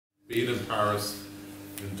been in Paris,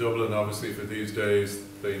 in Dublin obviously for these days.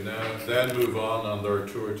 They then move on their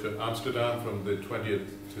tour to Amsterdam from the 20th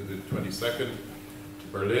to the 22nd, to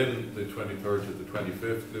Berlin the 23rd to the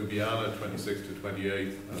 25th, Ljubljana 26th to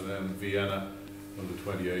 28th, and then Vienna on the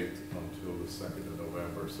 28th until the 2nd of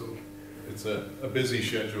November. So it's a busy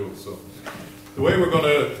schedule. So the way we're going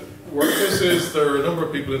to work this is there are a number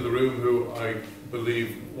of people in the room who I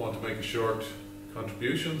believe want to make a short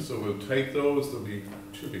contribution, so we'll take those.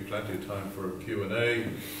 Should be plenty of time for Q&A.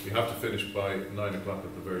 We have to finish by 9 o'clock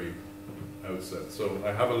at the very outset. So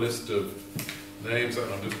I have a list of names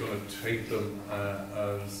and I'm just going to take them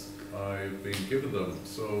as I've been given them.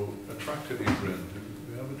 So attractive Ibrahim. Do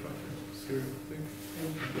we have attractive here, I think?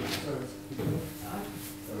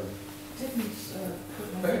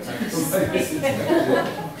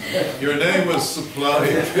 Your name was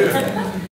supplied.